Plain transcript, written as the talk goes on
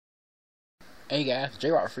Hey guys,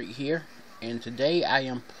 J-Rock Freak here, and today I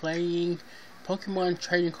am playing Pokemon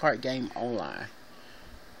Trading Card Game Online.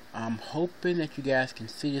 I'm hoping that you guys can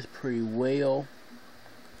see this pretty well.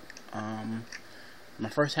 My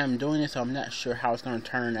first time doing this, so I'm not sure how it's going to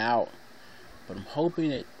turn out, but I'm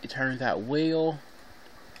hoping that it turns out well.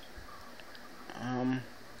 I've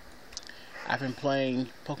been playing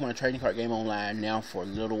Pokemon Trading Card Game Online now for a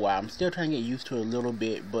little while. I'm still trying to get used to it a little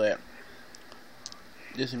bit, but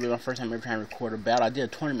this is really my first time ever trying to record a battle. I did a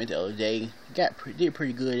tournament the other day, did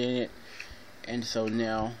pretty good in it, and so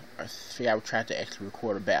now I figured I would try to actually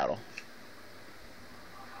record a battle.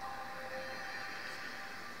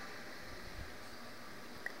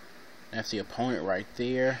 That's the opponent right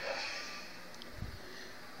there.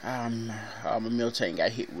 My Miltank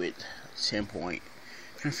got hit with 10 point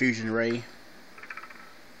confusion ray.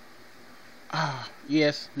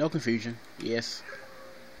 Yes, no confusion. Yes,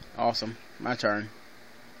 awesome. My turn.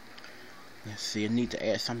 Let's see, I need to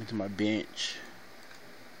add something to my bench.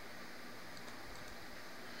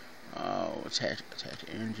 Oh, attach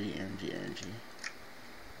energy. You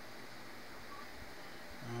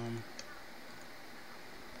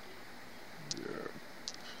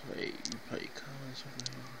play colors over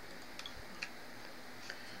here.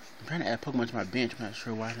 I'm trying to add Pokemon to my bench. I'm not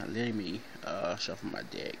sure why it's not letting me shuffle my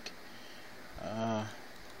deck.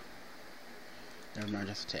 Never mind,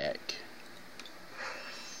 just attack.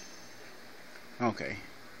 Okay.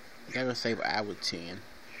 I gotta save I with 10.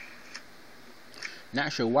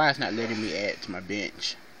 Not sure why it's not letting me add to my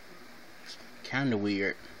bench. Kinda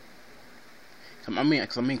weird. I'm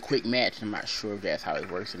in quick match. I'm not sure if that's how it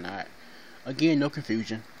works or not. Again, no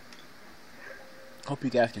confusion. Hope you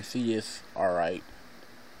guys can see this alright.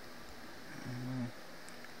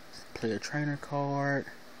 Play a trainer card.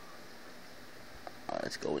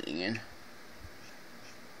 Let's go in.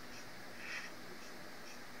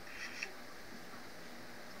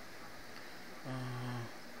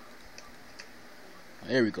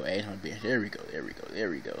 There we go, add my bench. There we go.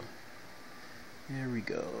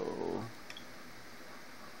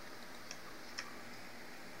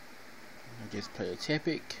 I just play a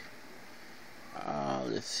Tepic.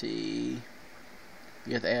 Let's see.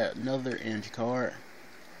 We have to add another energy card.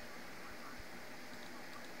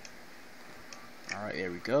 Alright,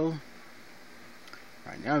 there we go.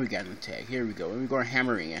 Alright, now we got an attack. Here we go. We're going to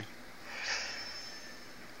hammer in.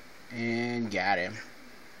 And got him.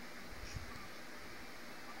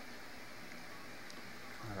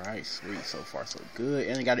 Alright, sweet. So far, so good.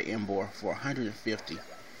 And I got an Emboar for 150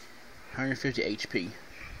 HP.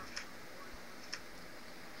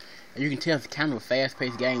 And you can tell it's kind of a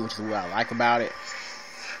fast-paced game, which is what I like about it.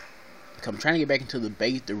 Because I'm trying to get back into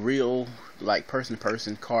the real, like,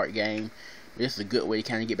 person-to-person card game. This is a good way to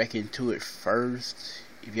kind of get back into it first,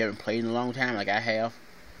 if you haven't played in a long time, like I have.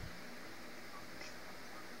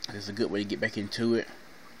 This is a good way to get back into it.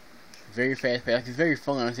 Very fast-paced. It's very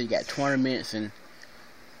fun. Honestly, you got tournaments and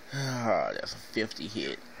that's a 50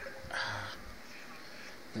 hit.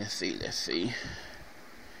 Let's see.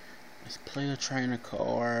 Let's play a trainer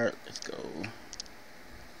card. Let's go.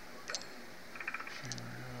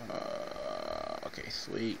 Okay,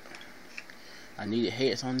 sweet. I needed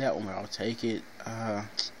hits on that one, but I'll take it. Add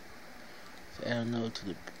a note to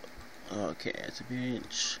the. Okay, add to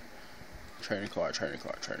bench. Trainer card.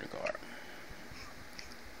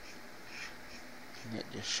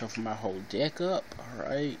 Let just shuffle my whole deck up.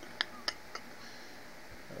 Alright.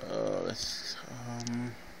 Let's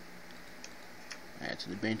add to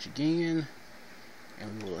the bench again.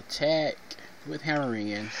 And we will attack with hammering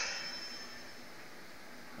in.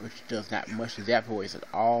 Which does not much to Zap Boys at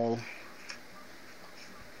all.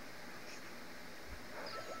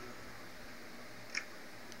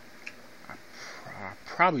 I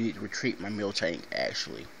probably need to retreat my Miltank,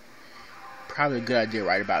 actually. Probably a good idea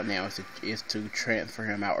right about now is to transfer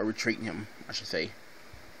him out, or retreat him, I should say.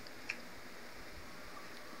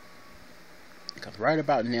 Because right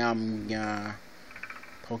about now I'm gonna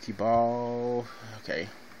Pokeball. Okay.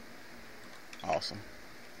 Awesome.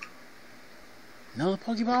 Another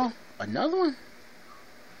Pokeball? Another one?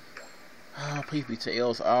 Oh, please be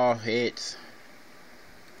tails. All hits.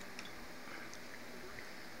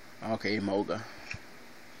 Okay, Moga.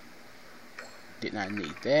 Did not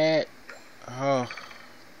need that. Oh,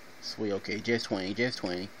 sweet. Okay, just 20.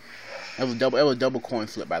 That was a double coin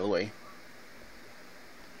flip, by the way.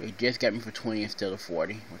 It just got me for 20 instead of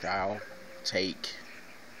 40, which I'll take.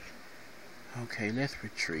 Okay, let's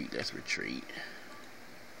retreat.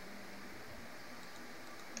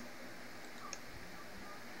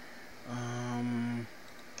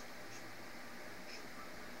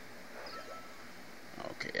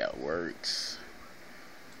 Okay, that works.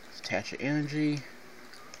 Let's attach your energy.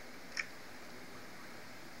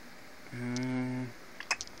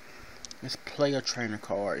 Let's play a trainer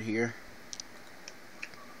card here.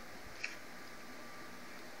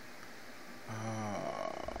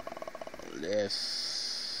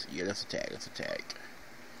 Let's attack. Let's attack.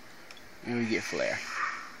 And we get Flare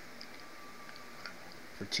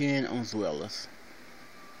for 10 on Zweilous.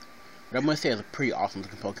 But I must say, it's a pretty awesome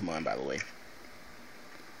looking Pokemon, by the way.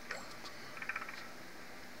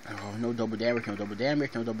 Oh, no double damage, no double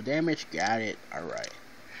damage, no double damage. Got it. Alright.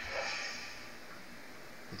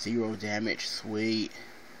 0 damage. Sweet.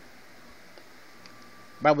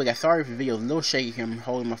 By the way, guys, sorry if the video is a little shaky here. I'm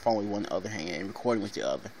holding my phone with one other hand and recording with the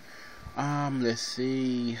other. Let's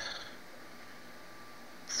see.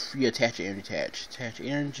 You attach your energy. Attach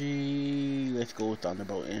energy. Let's go with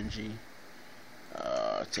Thunderbolt energy.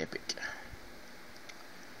 Tepic.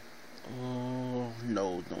 Oh,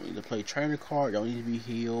 no, don't need to play trainer card. Don't need to be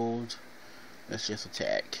healed. Let's just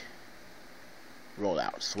attack. Roll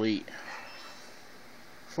out. Sweet.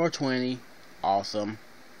 420. Awesome.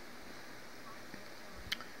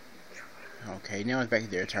 Okay, now it's back to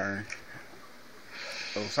their turn.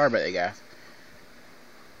 Oh, sorry about that, guys.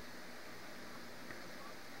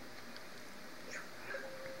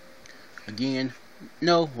 Again.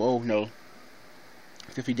 No. Whoa, no.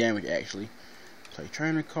 50 damage, actually. Play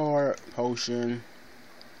trainer card. Potion.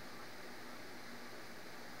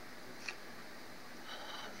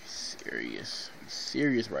 Serious. I'm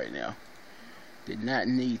serious right now. Did not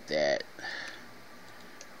need that.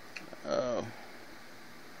 Oh.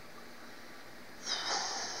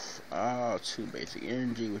 2 basic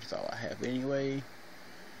energy, which is all I have anyway.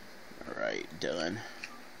 Alright, done.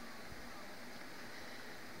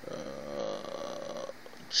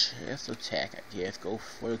 Just attack, I guess. Go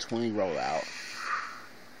for the 20 rollout.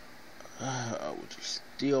 Which is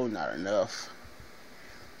still not enough.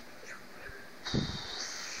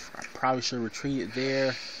 I probably should have retreated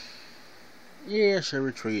there. Yeah, I should have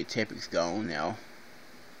retreated. Tepic's gone now.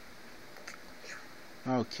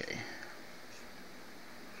 Okay.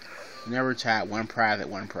 Never tied one prize at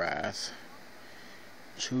one prize.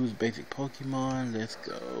 Choose basic Pokemon. Let's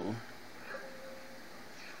go.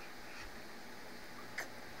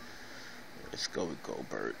 Let's go with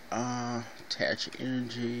Goldberg. Attach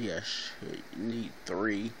energy. I should need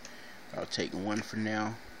 3. I'll take 1 for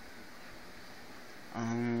now.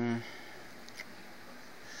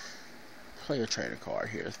 Play a trainer card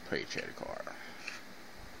here. Let's play a trainer card.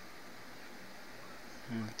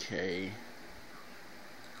 Okay.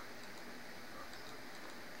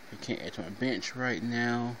 I can't add to my bench right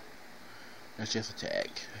now. Let's just attack.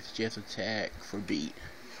 Let's just attack for beat.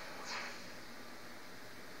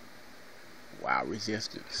 Wow,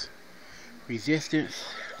 resistance. Resistance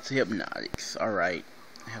to hypnotics. Alright.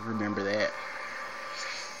 I have to remember that.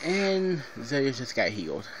 And Zeus just got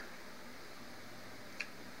healed.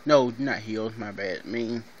 No, not healed. My bad. I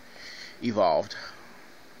mean, evolved.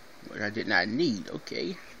 Which I did not need.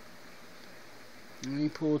 Okay. Let me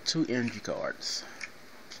pull 2 energy cards.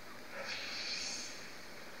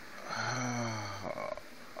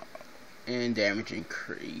 And damage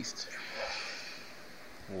increased.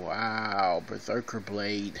 Wow, Berserker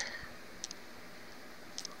Blade.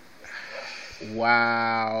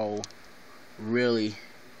 Wow. Really?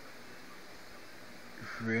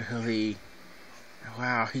 Really?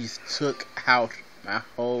 Wow, he just took out my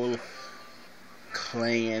whole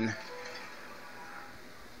clan.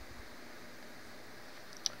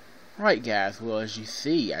 Right, guys, well, as you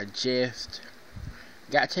see, I just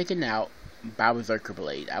got taken out by Berserker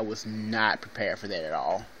Blade. I was not prepared for that at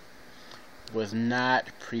all. Was not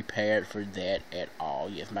prepared for that at all.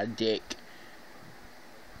 Yes, my deck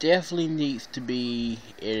definitely needs to be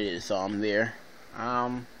edited some there.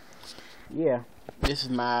 Yeah, this is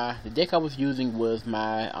the deck I was using was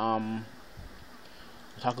my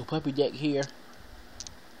Taco Puppy deck here.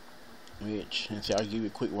 Which, let's see, I'll give you a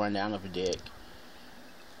quick rundown of the deck.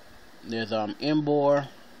 There's Emboar.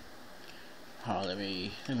 Let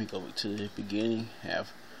me go to the beginning.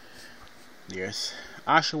 There's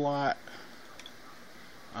Oshawott,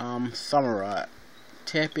 Samurott,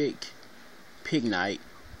 Tepic, Pignite,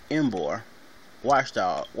 Emboar,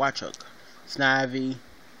 Watchdog, Watchuk, Snivy,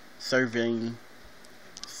 Serving,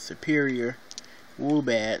 Superior,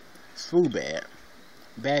 Woobat, Swoobat,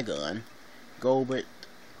 Bagon, Golbat,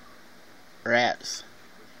 Rats,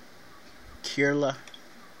 Kirla,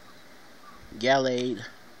 Gallade,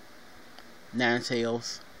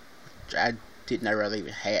 Ninetales. I did not really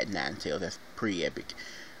even had Ninetales. That's pretty epic.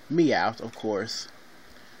 Meowth, of course.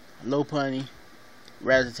 Lopunny,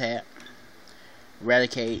 Rattata,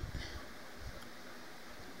 Raticate,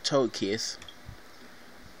 Toadkiss,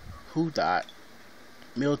 Hoothoot,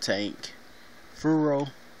 Miltank, Furo.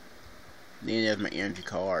 Then there's my energy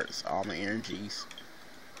cards, all my energies.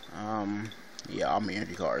 Yeah, all my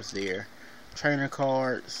energy cards there. Trainer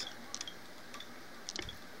cards.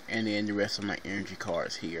 And then the rest of my energy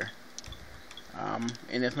cards here.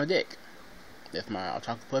 And that's my deck. That's my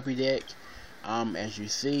Chocolate Puppy deck. As you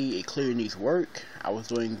see, it clearly needs work. I was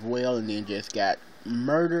doing well and then just got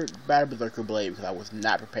murdered by the Berserker Blade because I was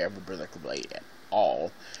not prepared for Berserker Blade at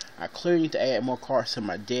all. I clearly need to add more cards to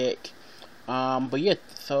my deck. But yeah,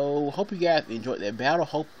 so hope you guys enjoyed that battle.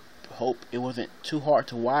 Hope it wasn't too hard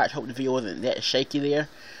to watch. Hope the video wasn't that shaky there.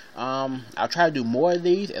 I'll try to do more of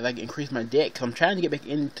these as I increase my deck, because I'm trying to get back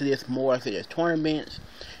into this more. Like I said, there's tournaments,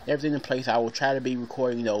 everything in place. I will try to be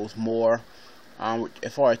recording those more.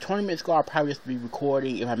 As far as tournaments go, I'll probably just be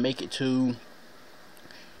recording if I make it to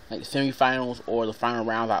like the semifinals or the final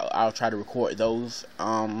rounds. I'll try to record those.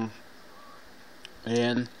 And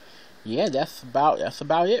yeah, that's about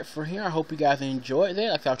it for here. I hope you guys enjoyed that.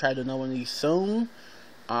 Like I said, I'll try to do another one of these soon.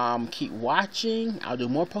 Keep watching. I'll do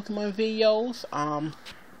more Pokemon videos.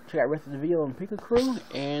 Check out the rest of the video on Pika Crew,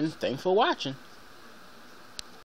 and thanks for watching.